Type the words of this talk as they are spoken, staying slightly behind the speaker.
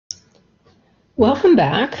Welcome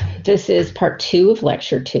back. This is part 2 of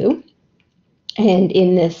lecture 2. And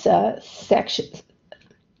in this second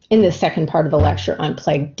part of the lecture on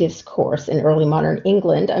plague discourse in early modern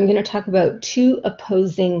England, I'm going to talk about two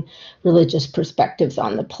opposing religious perspectives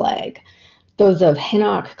on the plague, those of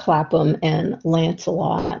Henoch Clapham and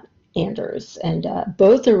Lancelot Andrews. And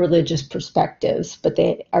both are religious perspectives, but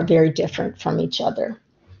they are very different from each other.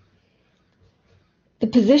 The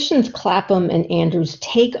positions Clapham and Andrews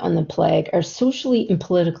take on the plague are socially and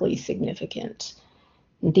politically significant.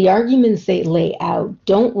 The arguments they lay out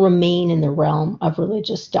don't remain in the realm of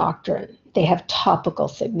religious doctrine. They have topical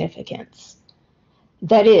significance.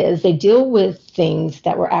 That is, they deal with things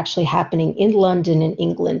that were actually happening in London and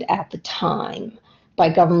England at the time by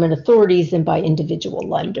government authorities and by individual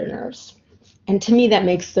Londoners. And to me, that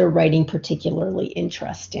makes their writing particularly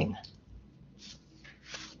interesting.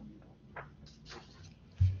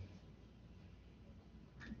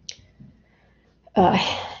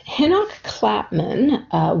 Henoch Clapham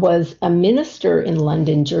was a minister in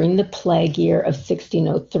London during the plague year of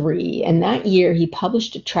 1603, and that year he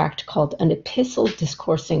published a tract called An Epistle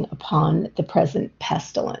Discoursing upon the Present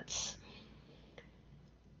Pestilence.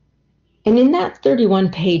 And in that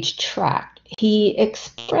 31-page tract, he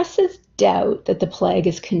expresses doubt that the plague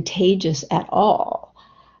is contagious at all,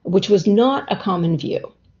 which was not a common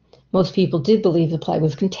view. Most people did believe the plague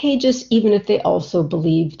was contagious, even if they also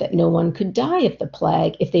believed that no one could die of the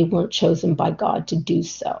plague if they weren't chosen by God to do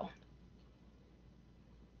so.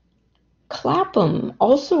 Clapham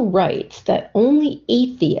also writes that only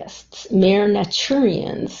atheists, mere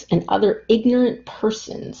naturians, and other ignorant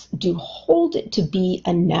persons do hold it to be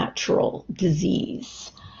a natural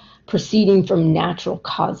disease, proceeding from natural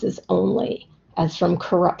causes only, as from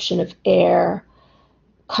corruption of air,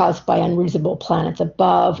 caused by unreasonable planets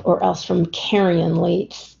above, or else from carrionly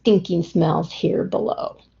stinking smells here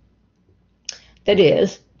below. That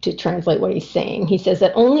is, to translate what he's saying, he says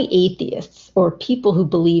that only atheists, or people who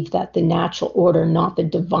believe that the natural order, not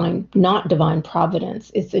divine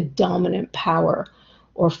providence, is the dominant power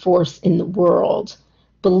or force in the world,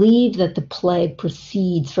 believe that the plague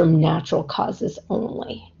proceeds from natural causes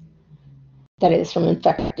only. That is, from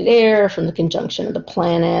infected air, from the conjunction of the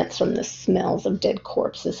planets, from the smells of dead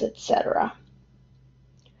corpses, etc.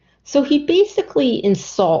 So he basically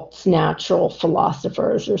insults natural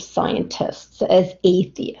philosophers or scientists as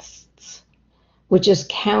atheists, which is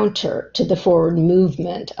counter to the forward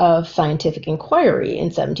movement of scientific inquiry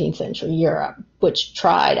in 17th century Europe, which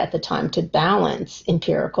tried at the time to balance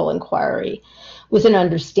empirical inquiry with an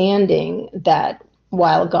understanding that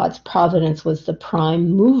while God's providence was the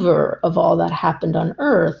prime mover of all that happened on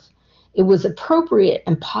earth, it was appropriate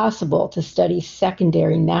and possible to study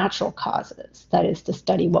secondary natural causes, that is, to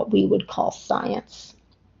study what we would call science.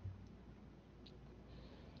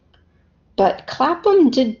 But Clapham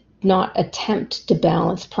did not attempt to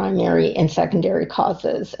balance primary and secondary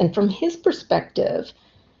causes, and from his perspective,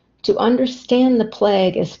 to understand the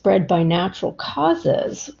plague as spread by natural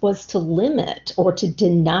causes was to limit or to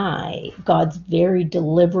deny God's very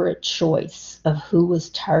deliberate choice of who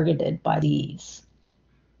was targeted by these.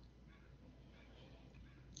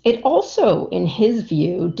 It also, in his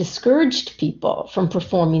view, discouraged people from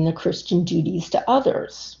performing the Christian duties to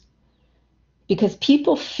others, because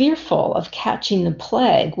people fearful of catching the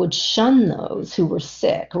plague would shun those who were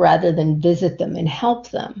sick rather than visit them and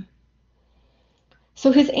help them.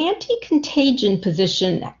 So his anti-contagion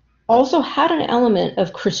position also had an element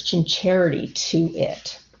of Christian charity to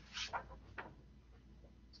it.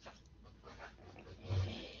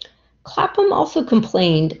 Clapham also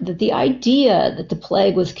complained that the idea that the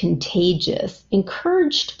plague was contagious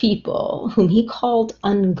encouraged people, whom he called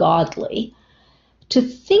ungodly, to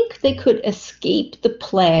think they could escape the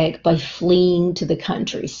plague by fleeing to the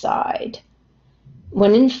countryside,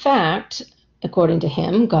 when in fact, according to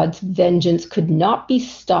him, God's vengeance could not be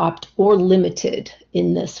stopped or limited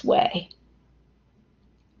in this way.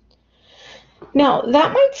 Now,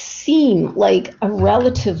 that might seem like a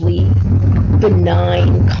relatively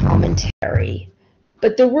benign commentary,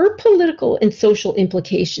 but there were political and social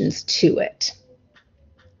implications to it,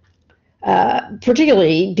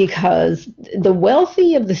 particularly because the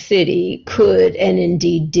wealthy of the city could and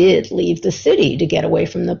indeed did leave the city to get away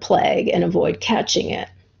from the plague and avoid catching it.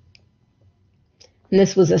 And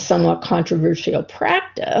this was a somewhat controversial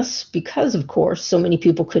practice because, of course, so many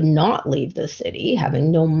people could not leave the city,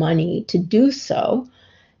 having no money to do so,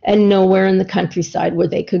 and nowhere in the countryside where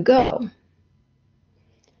they could go.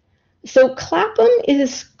 So Clapham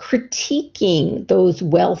is critiquing those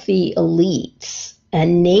wealthy elites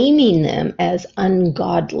and naming them as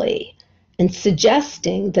ungodly and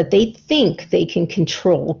suggesting that they think they can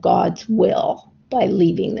control God's will. by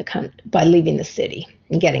leaving the city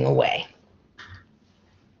and getting away.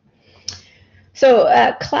 So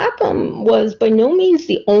Clapham was by no means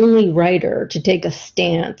the only writer to take a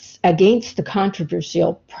stance against the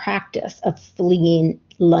controversial practice of fleeing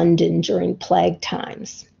London during plague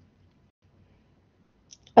times.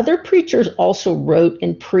 Other preachers also wrote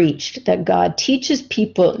and preached that God teaches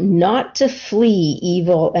people not to flee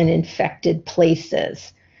evil and infected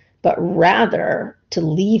places, but rather to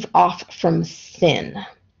leave off from sin.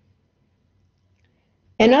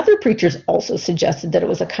 And other preachers also suggested that it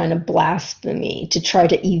was a kind of blasphemy to try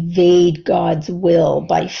to evade God's will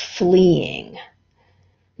by fleeing,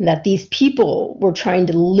 and that these people were trying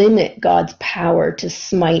to limit God's power to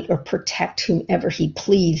smite or protect whomever he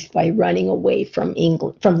pleased by running away from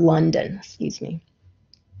London.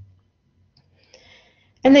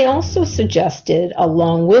 And they also suggested,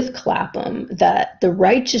 along with Clapham, that the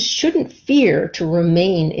righteous shouldn't fear to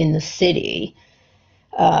remain in the city,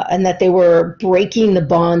 and that they were breaking the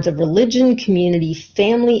bonds of religion, community,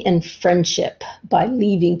 family, and friendship by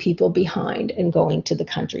leaving people behind and going to the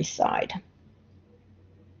countryside.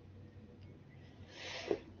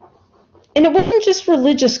 And it wasn't just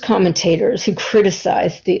religious commentators who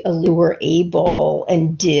criticized the allure able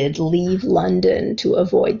and did leave London to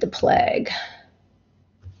avoid the plague.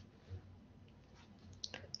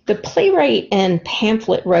 The playwright and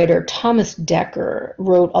pamphlet writer Thomas Dekker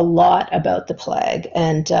wrote a lot about the plague,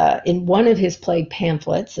 and in one of his plague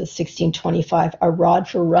pamphlets, 1625, A Rod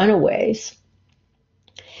for Runaways,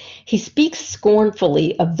 he speaks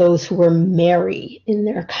scornfully of those who were merry in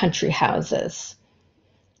their country houses.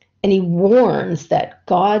 And he warns that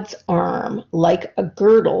God's arm, like a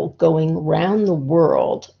girdle going round the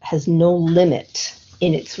world, has no limit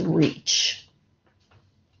in its reach.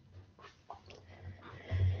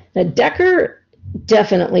 Now, Dekker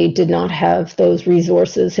definitely did not have those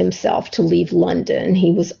resources himself to leave London.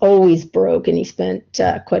 He was always broke, and he spent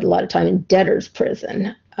quite a lot of time in debtor's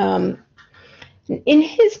prison. In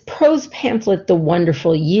his prose pamphlet, The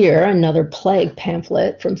Wonderful Year, another plague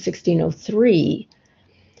pamphlet from 1603,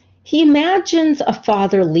 he imagines a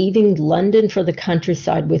father leaving London for the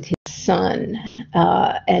countryside with his son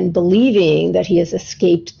and believing that he has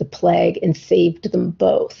escaped the plague and saved them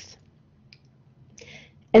both.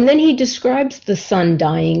 And then he describes the son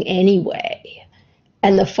dying anyway,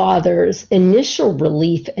 and the father's initial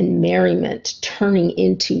relief and merriment turning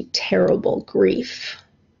into terrible grief.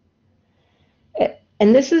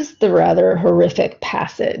 And this is the rather horrific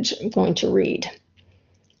passage I'm going to read.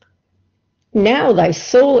 Now thy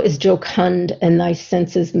soul is jocund and thy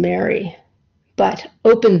senses merry, but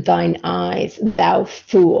open thine eyes, thou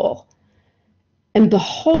fool, and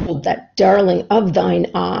behold that darling of thine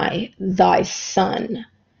eye, thy son,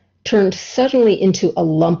 turned suddenly into a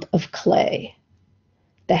lump of clay.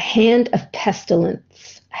 The hand of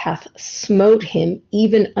pestilence hath smote him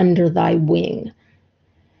even under thy wing.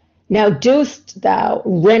 Now dost thou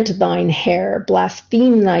rent thine hair,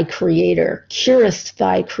 blaspheme thy Creator, curest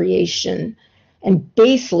thy creation, and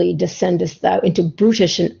basely descendest thou into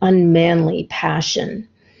brutish and unmanly passion,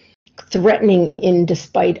 threatening in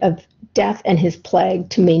despite of death and his plague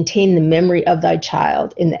to maintain the memory of thy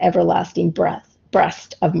child in the everlasting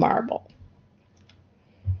breast of marble.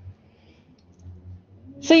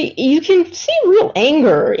 So you can see real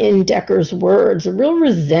anger in Dekker's words, a real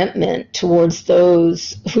resentment towards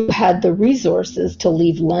those who had the resources to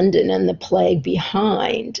leave London and the plague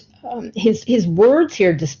behind. His words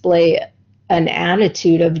here display an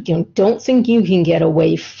attitude of, don't think you can get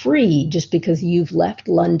away free just because you've left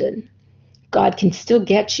London. God can still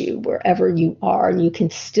get you wherever you are, and you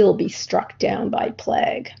can still be struck down by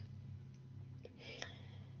plague.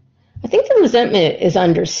 I think the resentment is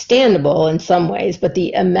understandable in some ways, but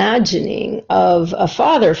the imagining of a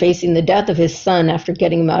father facing the death of his son after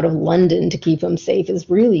getting him out of London to keep him safe is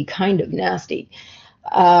really kind of nasty.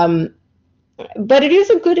 But it is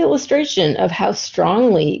a good illustration of how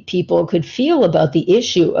strongly people could feel about the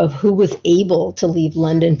issue of who was able to leave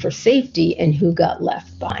London for safety and who got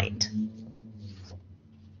left behind.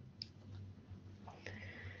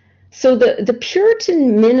 So the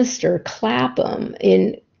Puritan minister Clapham,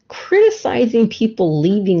 in criticizing people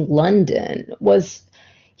leaving London, was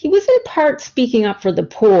in part speaking up for the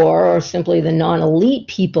poor or simply the non-elite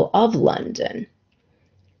people of London.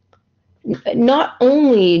 Not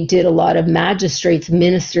only did a lot of magistrates,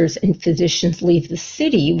 ministers, and physicians leave the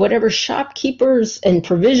city, whatever shopkeepers and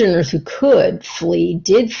provisioners who could flee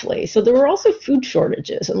did flee. So there were also food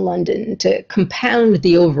shortages in London to compound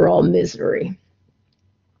the overall misery.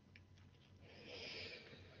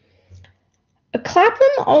 Clapham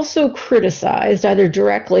also criticized, either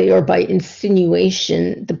directly or by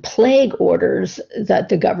insinuation, the plague orders that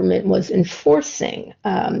the government was enforcing.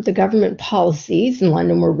 The government policies in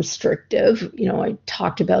London were restrictive. I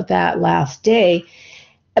talked about that last day.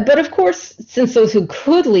 But of course, since those who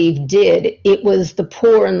could leave did, it was the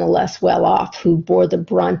poor and the less well-off who bore the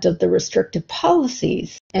brunt of the restrictive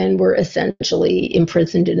policies and were essentially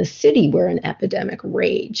imprisoned in a city where an epidemic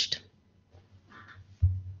raged.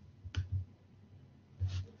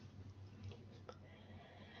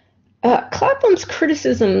 Clapham's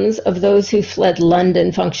criticisms of those who fled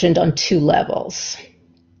London functioned on two levels.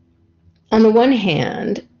 On the one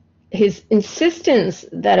hand, his insistence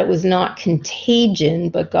that it was not contagion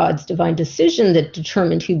but God's divine decision that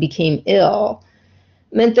determined who became ill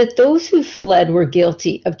meant that those who fled were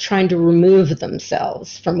guilty of trying to remove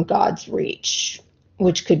themselves from God's reach,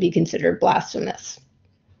 which could be considered blasphemous.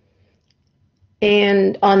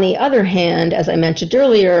 And on the other hand, as I mentioned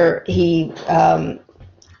earlier, he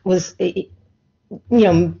was,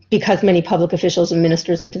 because many public officials and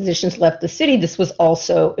ministers' positions left the city, this was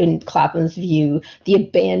also, in Clapham's view, the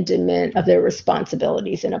abandonment of their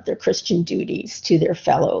responsibilities and of their Christian duties to their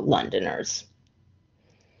fellow Londoners.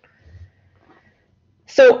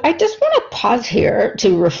 So I just want to pause here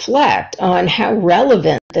to reflect on how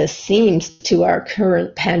relevant this seems to our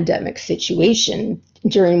current pandemic situation,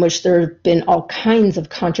 during which there have been all kinds of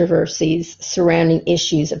controversies surrounding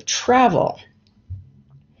issues of travel.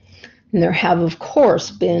 And there have, of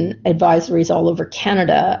course, been advisories all over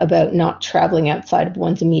Canada about not traveling outside of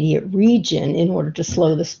one's immediate region in order to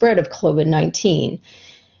slow the spread of COVID-19,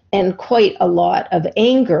 and quite a lot of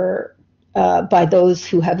anger by those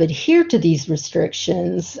who have adhered to these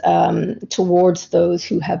restrictions towards those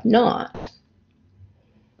who have not.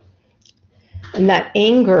 And that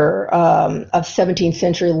anger of 17th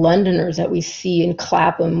century Londoners that we see in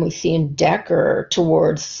Clapham, we see in Decker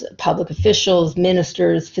towards public officials,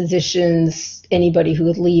 ministers, physicians, anybody who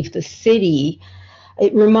would leave the city,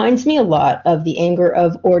 it reminds me a lot of the anger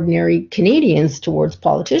of ordinary Canadians towards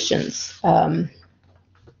politicians.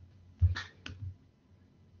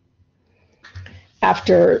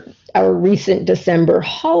 After our recent December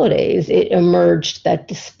holidays, it emerged that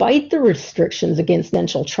despite the restrictions against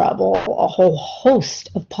essential travel, a whole host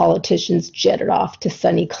of politicians jetted off to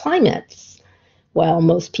sunny climates, while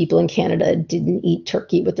most people in Canada didn't eat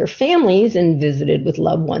turkey with their families and visited with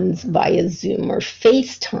loved ones via Zoom or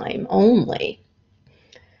FaceTime only.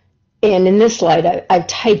 And in this slide, I've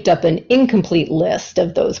typed up an incomplete list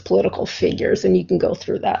of those political figures, and you can go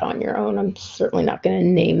through that on your own. I'm certainly not going to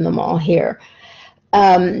name them all here.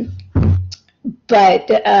 But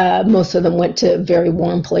most of them went to very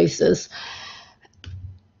warm places.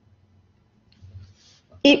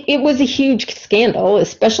 It was a huge scandal,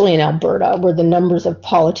 especially in Alberta, where the numbers of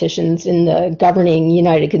politicians in the governing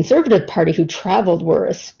United Conservative Party who traveled were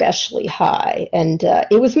especially high. And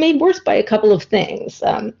it was made worse by a couple of things.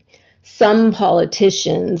 Some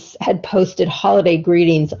politicians had posted holiday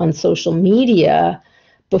greetings on social media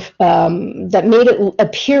that made it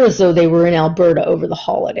appear as though they were in Alberta over the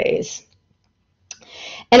holidays.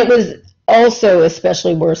 And it was also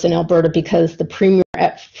especially worse in Alberta because the premier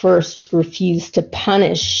at first refused to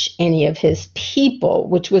punish any of his people,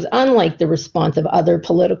 which was unlike the response of other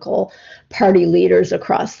political party leaders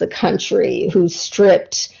across the country who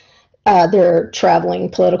stripped their traveling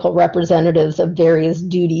political representatives of various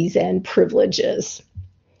duties and privileges.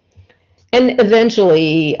 And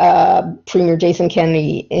eventually, Premier Jason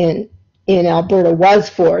Kenney in Alberta was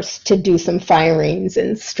forced to do some firings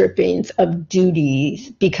and strippings of duties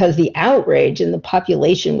because the outrage in the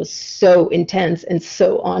population was so intense and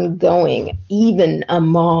so ongoing, even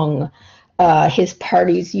among his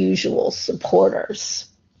party's usual supporters.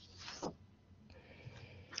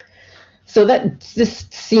 So that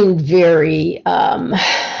just seemed very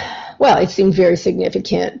it seemed very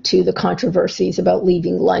significant to the controversies about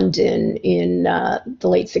leaving London in the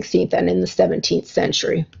late 16th and in the 17th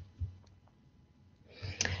century.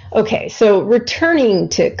 Okay, so returning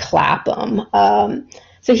to Clapham,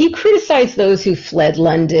 so he criticized those who fled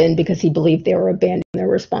London because he believed they were abandoning their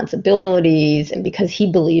responsibilities and because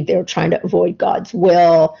he believed they were trying to avoid God's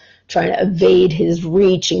will, trying to evade his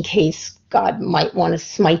reach in case God might want to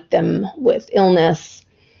smite them with illness.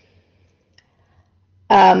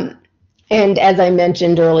 And as I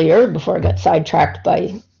mentioned earlier, before I got sidetracked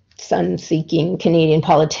by sun-seeking Canadian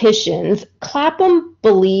politicians, Clapham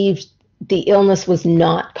believed the illness was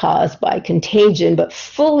not caused by contagion, but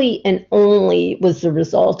fully and only was the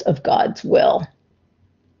result of God's will.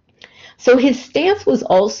 So his stance was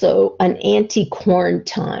also an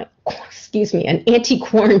anti-quarantine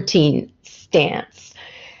stance.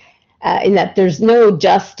 in that there's no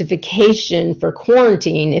justification for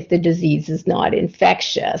quarantine if the disease is not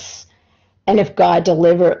infectious, and if God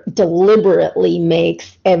deliberately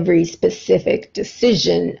makes every specific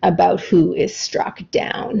decision about who is struck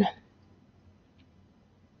down.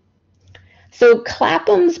 So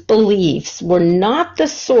Clapham's beliefs were not the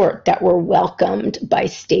sort that were welcomed by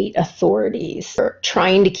state authorities,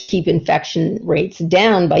 trying to keep infection rates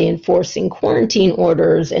down by enforcing quarantine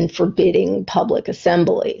orders and forbidding public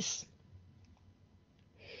assemblies.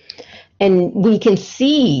 And we can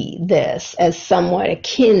see this as somewhat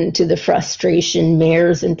akin to the frustration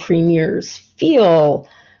mayors and premiers feel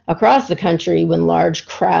across the country when large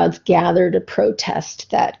crowds gather to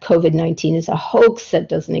protest that COVID-19 is a hoax that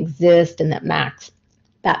doesn't exist and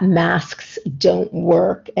that masks don't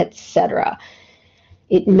work, etc.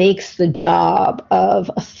 It makes the job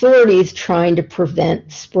of authorities trying to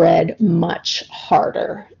prevent spread much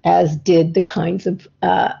harder, as did the kinds of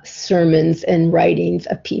sermons and writings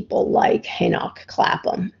of people like Enoch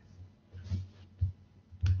Clapham.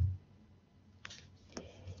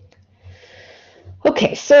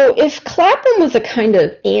 Okay, so if Clapham was a kind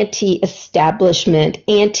of anti-establishment,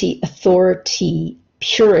 anti-authority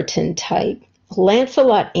Puritan type,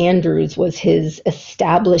 Lancelot Andrewes was his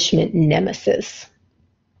establishment nemesis.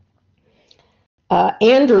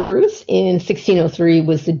 Andrewes, in 1603,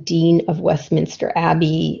 was the Dean of Westminster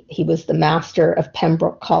Abbey. He was the Master of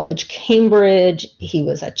Pembroke College, Cambridge. He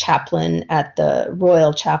was a chaplain at the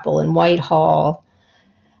Royal Chapel in Whitehall.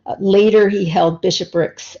 Later, he held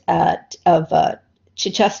bishoprics of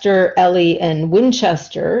Chichester, Ely, and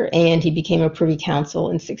Winchester, and he became a Privy Council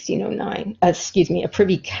in 1609. A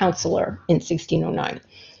Privy Councillor in 1609.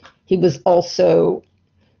 He was also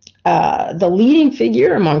the leading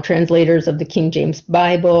figure among translators of the King James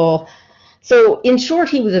Bible. So in short,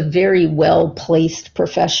 he was a very well-placed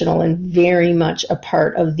professional and very much a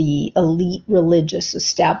part of the elite religious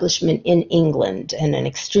establishment in England and an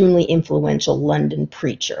extremely influential London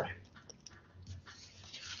preacher.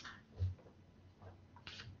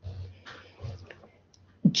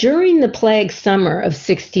 During the plague summer of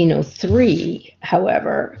 1603,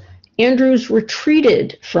 however, Andrewes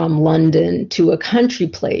retreated from London to a country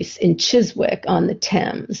place in Chiswick on the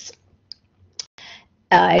Thames.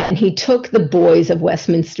 And he took the boys of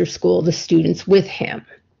Westminster School, the students, with him.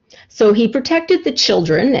 So he protected the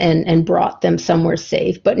children and brought them somewhere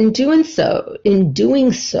safe, but in doing so,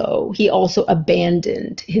 he also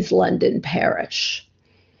abandoned his London parish.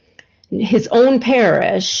 His own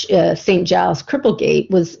parish, St. Giles Cripplegate,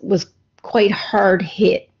 was quite hard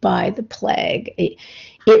hit by the plague.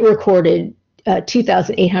 It recorded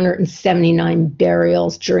 2,879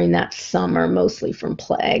 burials during that summer, mostly from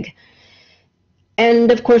plague.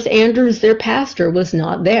 And of course, Andrewes, their pastor, was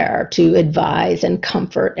not there to advise and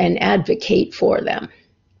comfort and advocate for them.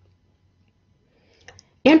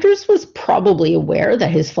 Andrewes was probably aware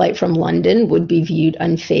that his flight from London would be viewed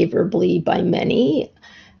unfavorably by many,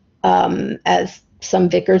 as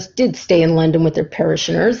some vicars did stay in London with their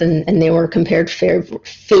parishioners, and they were compared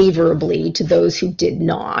favorably to those who did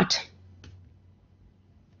not.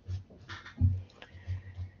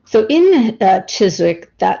 So in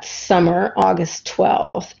Chiswick that summer, August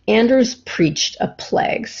 12th, Andrewes preached a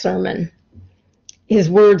plague sermon. His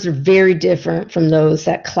words are very different from those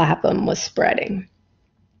that Clapham was spreading.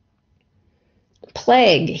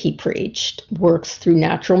 Plague, he preached, works through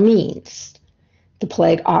natural means. The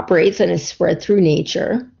plague operates and is spread through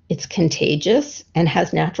nature. It's contagious and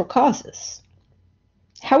has natural causes.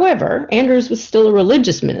 However, Andrewes was still a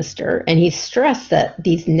religious minister, and he stressed that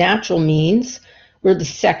these natural means were the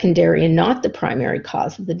secondary and not the primary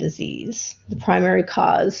cause of the disease. The primary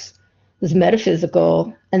cause was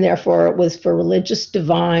metaphysical, and therefore it was for religious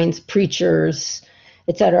divines, preachers,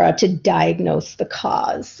 etc., to diagnose the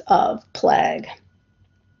cause of plague.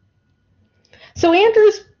 So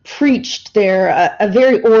Andrewes preached there a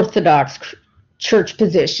very orthodox church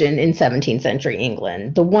position in 17th century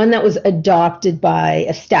England, the one that was adopted by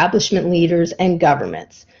establishment leaders and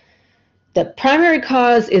governments. The primary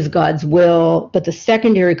cause is God's will, but the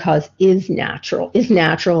secondary cause is natural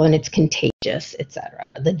and it's contagious, etc.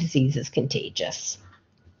 The disease is contagious.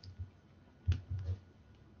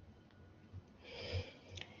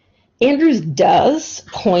 Andrewes does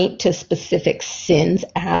point to specific sins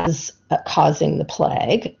as causing the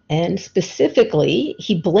plague, and specifically,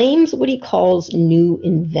 he blames what he calls new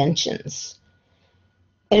inventions.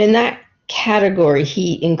 And in that category,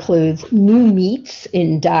 he includes new meats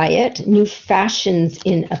in diet, new fashions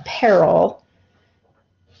in apparel,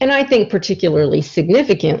 and I think particularly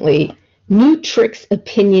significantly, new tricks,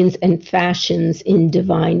 opinions, and fashions in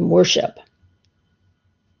divine worship.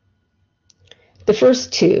 The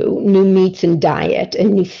first two, new meats in diet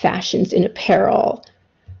and new fashions in apparel,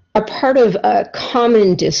 are part of a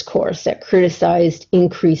common discourse that criticized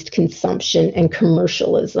increased consumption and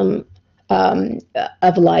commercialism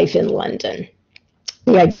of life in London.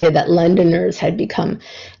 The idea that Londoners had become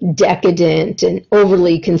decadent and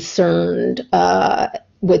overly concerned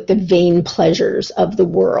with the vain pleasures of the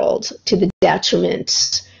world to the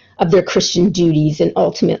detriment of their Christian duties and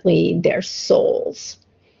ultimately their souls.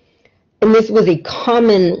 And this was a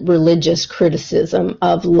common religious criticism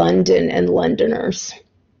of London and Londoners.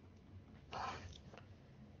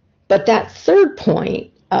 But that third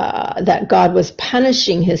point, that God was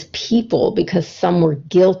punishing his people because some were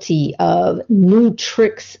guilty of new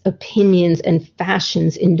tricks, opinions, and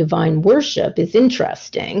fashions in divine worship, is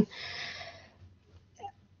interesting,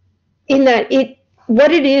 in that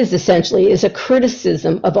what it is essentially is a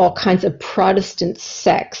criticism of all kinds of Protestant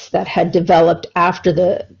sects that had developed after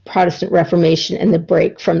the Protestant Reformation and the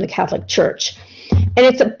break from the Catholic Church. And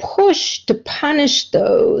it's a push to punish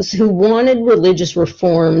those who wanted religious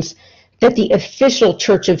reforms that the official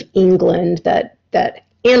Church of England, that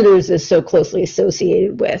Andrews is so closely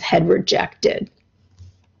associated with, had rejected.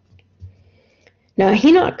 Now,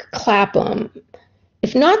 Enoch Clapham,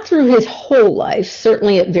 if not through his whole life,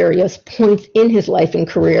 certainly at various points in his life and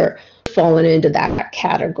career, fallen into that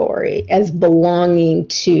category as belonging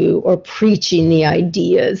to or preaching the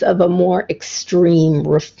ideas of a more extreme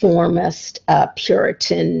reformist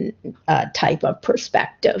Puritan type of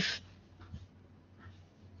perspective.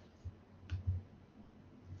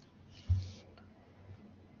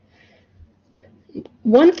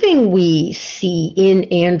 One thing we see in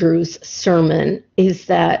Andrew's sermon is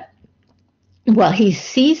that while he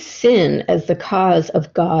sees sin as the cause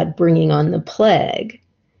of God bringing on the plague,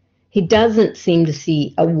 he doesn't seem to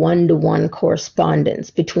see a one-to-one correspondence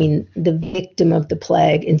between the victim of the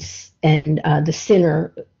plague and the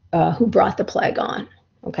sinner who brought the plague on.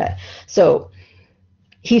 Okay, so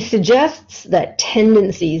he suggests that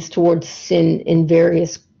tendencies towards sin in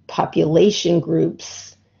various population groups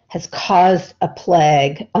has caused a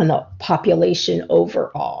plague on the population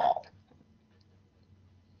overall.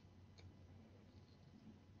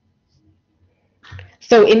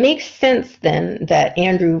 So it makes sense then that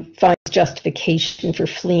Andrew finds justification for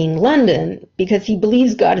fleeing London because he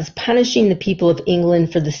believes God is punishing the people of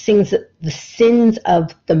England for the sins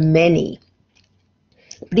of the many.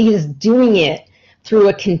 But he is doing it through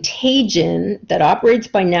a contagion that operates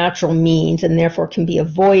by natural means and therefore can be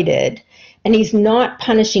avoided. And he's not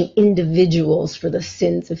punishing individuals for the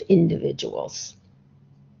sins of individuals.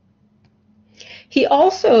 He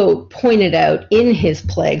also pointed out in his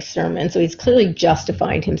plague sermon, so he's clearly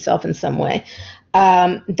justifying himself in some way,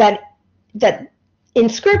 that in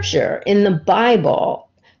Scripture, in the Bible,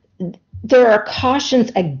 there are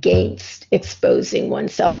cautions against exposing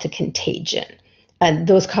oneself to contagion. And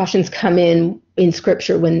those cautions come in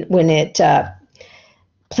Scripture when it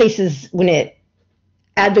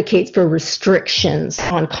advocates for restrictions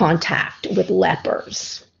on contact with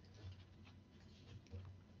lepers.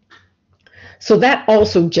 So that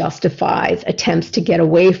also justifies attempts to get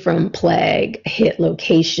away from plague hit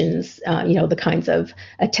locations, the kinds of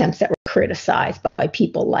attempts that were criticized by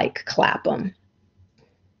people like Clapham.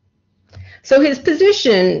 So his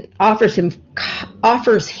position offers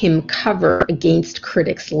him cover against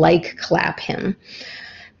critics like Clapham.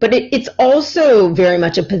 But it's also very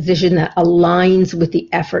much a position that aligns with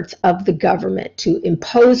the efforts of the government to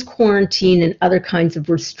impose quarantine and other kinds of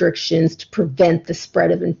restrictions to prevent the spread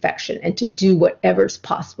of infection and to do whatever is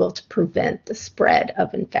possible to prevent the spread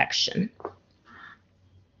of infection.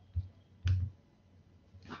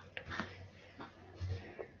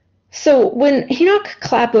 So when Enoch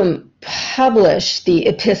Clapham published the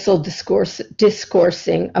epistle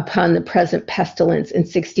discoursing upon the present pestilence in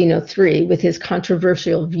 1603 with his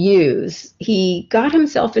controversial views, he got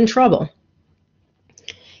himself in trouble.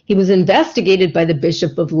 He was investigated by the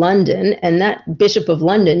Bishop of London, and that Bishop of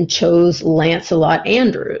London chose Lancelot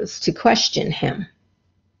Andrews to question him.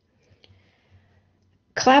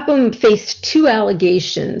 Clapham faced two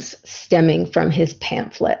allegations stemming from his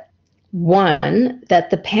pamphlet. One, that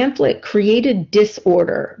the pamphlet created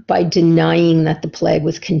disorder by denying that the plague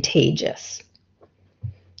was contagious.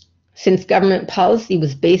 Since government policy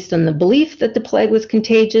was based on the belief that the plague was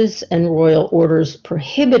contagious and royal orders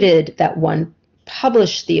prohibited that one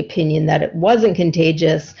publish the opinion that it wasn't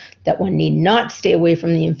contagious, that one need not stay away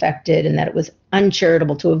from the infected, and that it was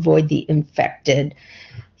uncharitable to avoid the infected.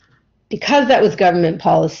 Because that was government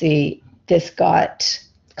policy, this got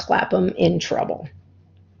Clapham in trouble.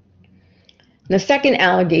 The second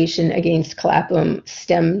allegation against Clapham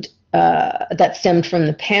stemmed that stemmed from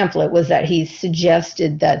the pamphlet was that he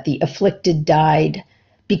suggested that the afflicted died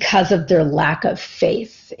because of their lack of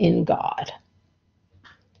faith in God.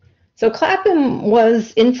 So Clapham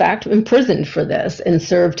was, in fact, imprisoned for this and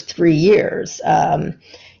served 3 years,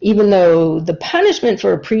 even though the punishment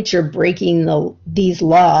for a preacher breaking these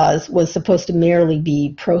laws was supposed to merely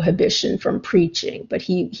be prohibition from preaching. But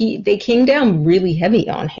they came down really heavy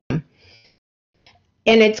on him.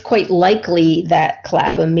 And it's quite likely that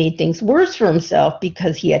Clapham made things worse for himself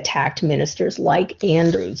because he attacked ministers like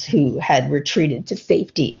Andrews, who had retreated to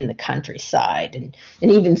safety in the countryside, and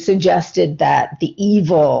even suggested that the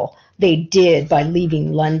evil they did by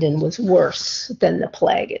leaving London was worse than the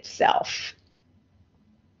plague itself.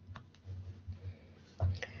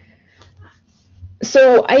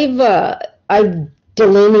 So I've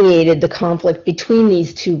delineated the conflict between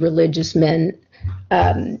these two religious men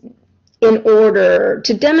in order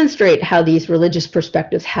to demonstrate how these religious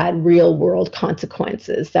perspectives had real-world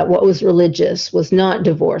consequences, that what was religious was not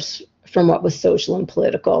divorced from what was social and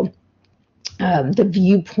political. The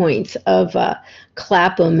viewpoints of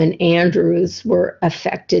Clapham and Andrews were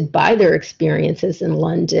affected by their experiences in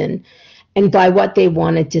London and by what they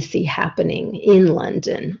wanted to see happening in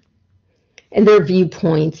London. And their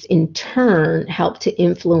viewpoints, in turn, helped to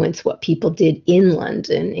influence what people did in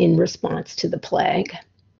London in response to the plague.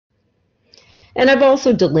 And I've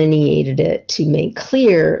also delineated it to make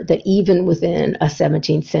clear that even within a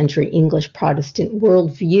 17th century English Protestant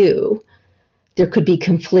worldview, there could be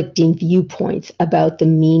conflicting viewpoints about the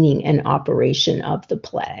meaning and operation of the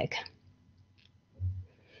plague.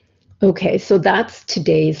 Okay, so that's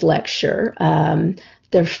today's lecture.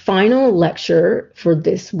 The final lecture for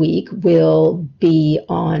this week will be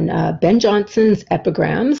on Ben Jonson's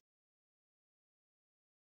epigrams,